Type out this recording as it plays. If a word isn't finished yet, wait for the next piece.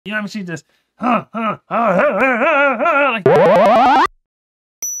You know what I mean? She just, like.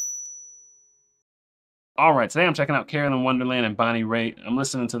 All right, today I'm checking out Carolyn, Wonderland, and Bonnie Raitt. I'm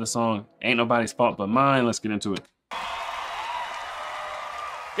listening to the song Ain't Nobody's Fault But Mine. Let's get into it.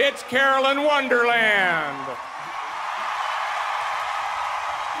 It's Carolyn, Wonderland.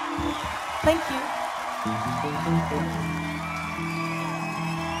 Thank you.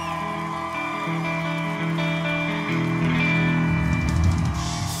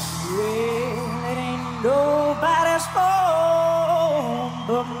 Well, it ain't nobody's fault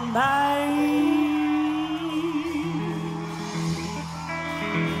but mine.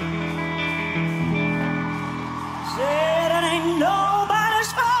 Said it ain't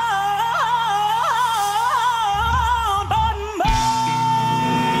nobody's fault but mine.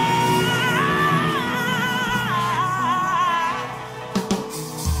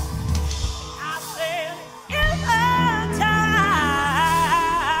 I said it's a time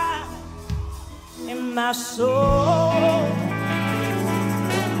in my soul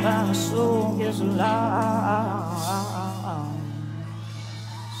is lost.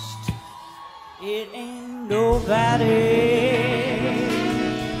 It ain't nobody.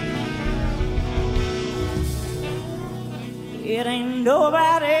 It ain't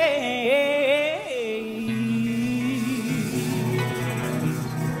nobody.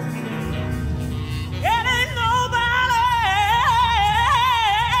 It ain't nobody.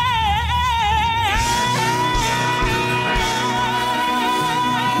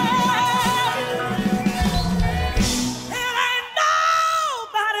 It ain't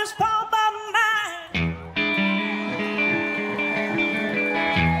nobody's fault but mine.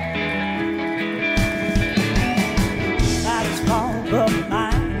 Nobody's fault but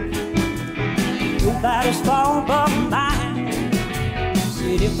mine. Nobody's fault but mine.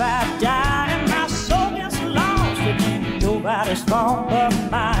 Said if I die and my soul gets lost, it ain't nobody's fault but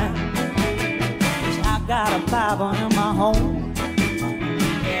mine. 'Cause I got a Bible in my home.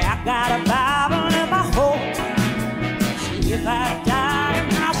 Yeah, I got a Bible in my home. Said if I die and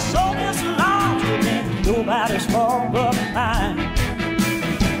my soul gets lost, it ain't nobody's fault but mine.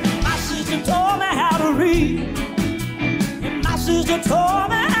 My sister told me how to read. My sister told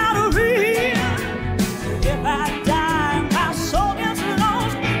me how to read. If I die, my soul gets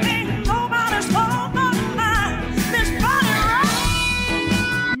lost. Ain't nobody's fault but mine. Miss Bonnie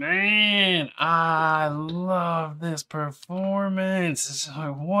Raitt. Man, I love this performance. It's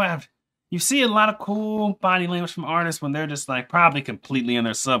like, what? You see a lot of cool body language from artists when they're just like probably completely in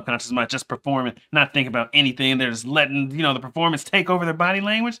their subconscious mind, just performing, not thinking about anything. They're just letting, the performance take over their body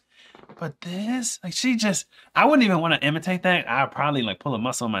language. But this, like, she just, I wouldn't even want to imitate that. I'd probably like pull a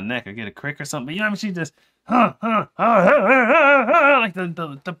muscle on my neck or get a crick or something. But you know what I mean? She just, like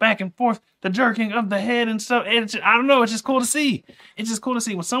the back and forth, the jerking of the head and stuff. It's just, I don't know. It's just cool to see. It's just cool to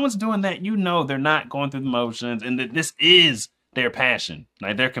see when someone's doing that. You know, they're not going through the motions, and that this is their passion.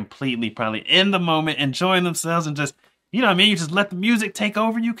 Like they're completely probably in the moment, enjoying themselves, and just, you know what I mean? You just let the music take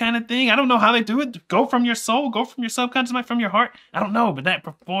over you kind of thing. I don't know how they do it. Go from your soul, go from your subconscious mind, from your heart. I don't know, but that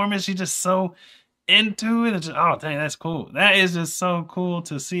performance, she's just so into it. It's just, oh, dang, that's cool. That is just so cool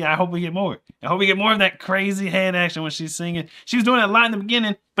to see. I hope we get more. I hope we get more of that crazy head action when she's singing. She was doing it a lot in the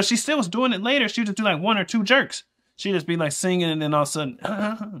beginning, but she still was doing it later. She would just do like 1 or 2 jerks. She'd just be like singing, and then all of a sudden,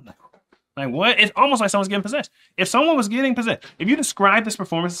 like what? It's almost like someone's getting possessed. If someone was getting possessed, if you describe this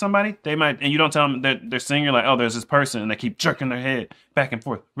performance to somebody, they might, and you don't tell them that they're singing, you're like, oh, there's this person, and they keep jerking their head back and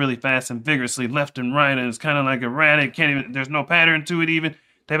forth really fast and vigorously, left and right, and it's kind of like erratic. Can't even. There's no pattern to it even.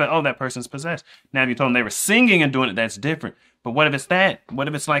 They're like, oh, that person's possessed. Now, if you told them they were singing and doing it, that's different. But what if it's that? What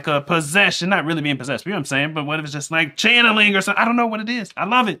if it's like a possession, not really being possessed? You know what I'm saying? But what if it's just like channeling or something? I don't know what it is. I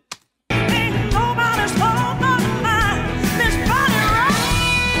love it. Ain't nobody's fault but mine. Miss Bonnie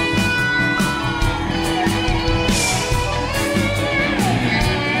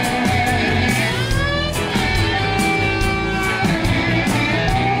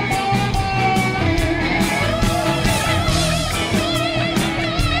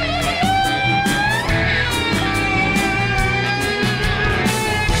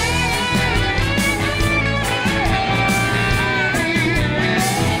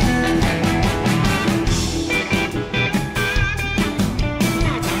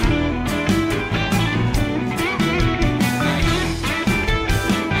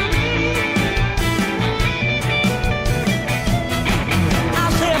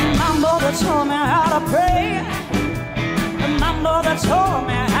told me how to pray. And my mother told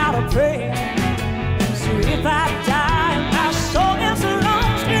me how to pray. So if I die and my soul is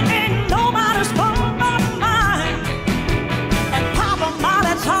lost, it ain't nobody's fault but mine. And Papa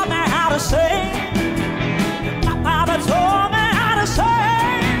Marley taught me how to sing. And my Papa told me how to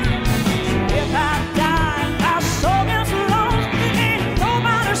sing.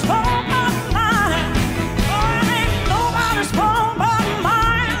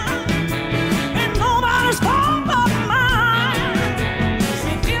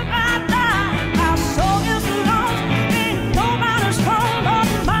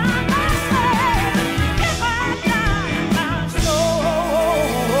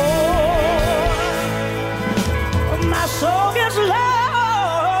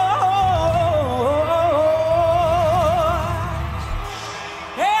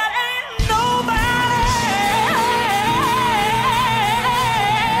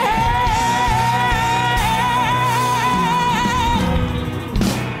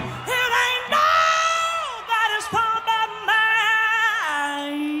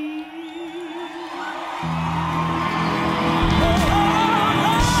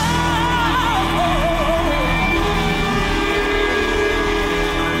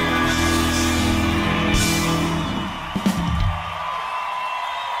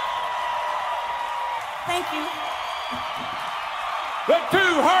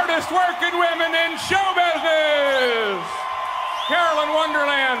 in show business. Carolyn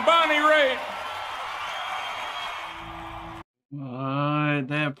Wonderland, Bonnie Raitt.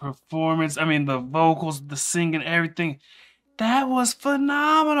 That performance, I mean, the vocals, the singing, everything. That was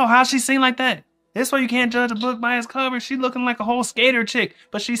phenomenal. How she sing like that? This why you can't judge a book by its cover. She looking like a whole skater chick,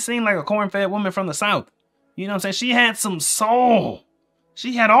 but she sing like a corn-fed woman from the South. You know what I'm saying? She had some soul.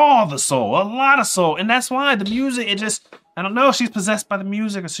 She had all the soul, a lot of soul. And that's why the music, it just, I don't know if she's possessed by the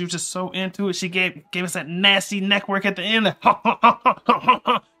music or she was just so into it. She gave us that nasty neck work at the end.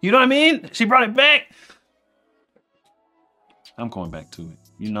 You know what I mean? She brought it back. I'm going back to it.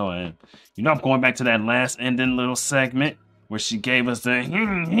 You know I am. You know I'm going back to that last ending little segment where she gave us the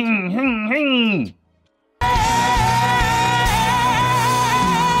hing, hing, hing, hing.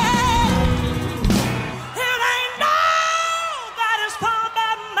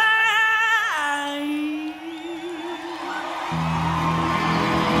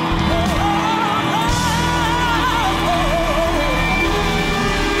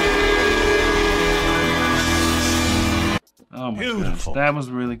 Oh my beautiful. Goodness. That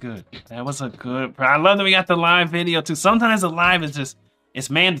was really good. That was a good. I love that we got the live video too. Sometimes the live is just, it's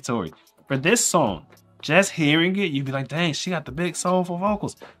mandatory. For this song, just hearing it, you'd be like, dang, she got the big soulful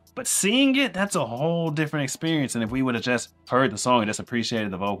vocals. But seeing it, that's a whole different experience than if we would have just heard the song and just appreciated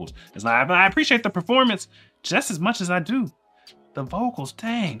the vocals. It's like, I appreciate the performance just as much as I do the vocals.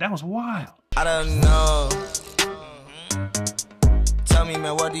 Dang, that was wild. I don't know. Tell me,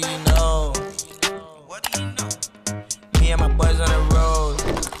 man, what do you know? What do you know? Me and my boys on the road.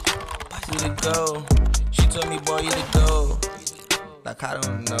 Who to go? She told me, boy, you to go. Like, I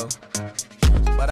don't know.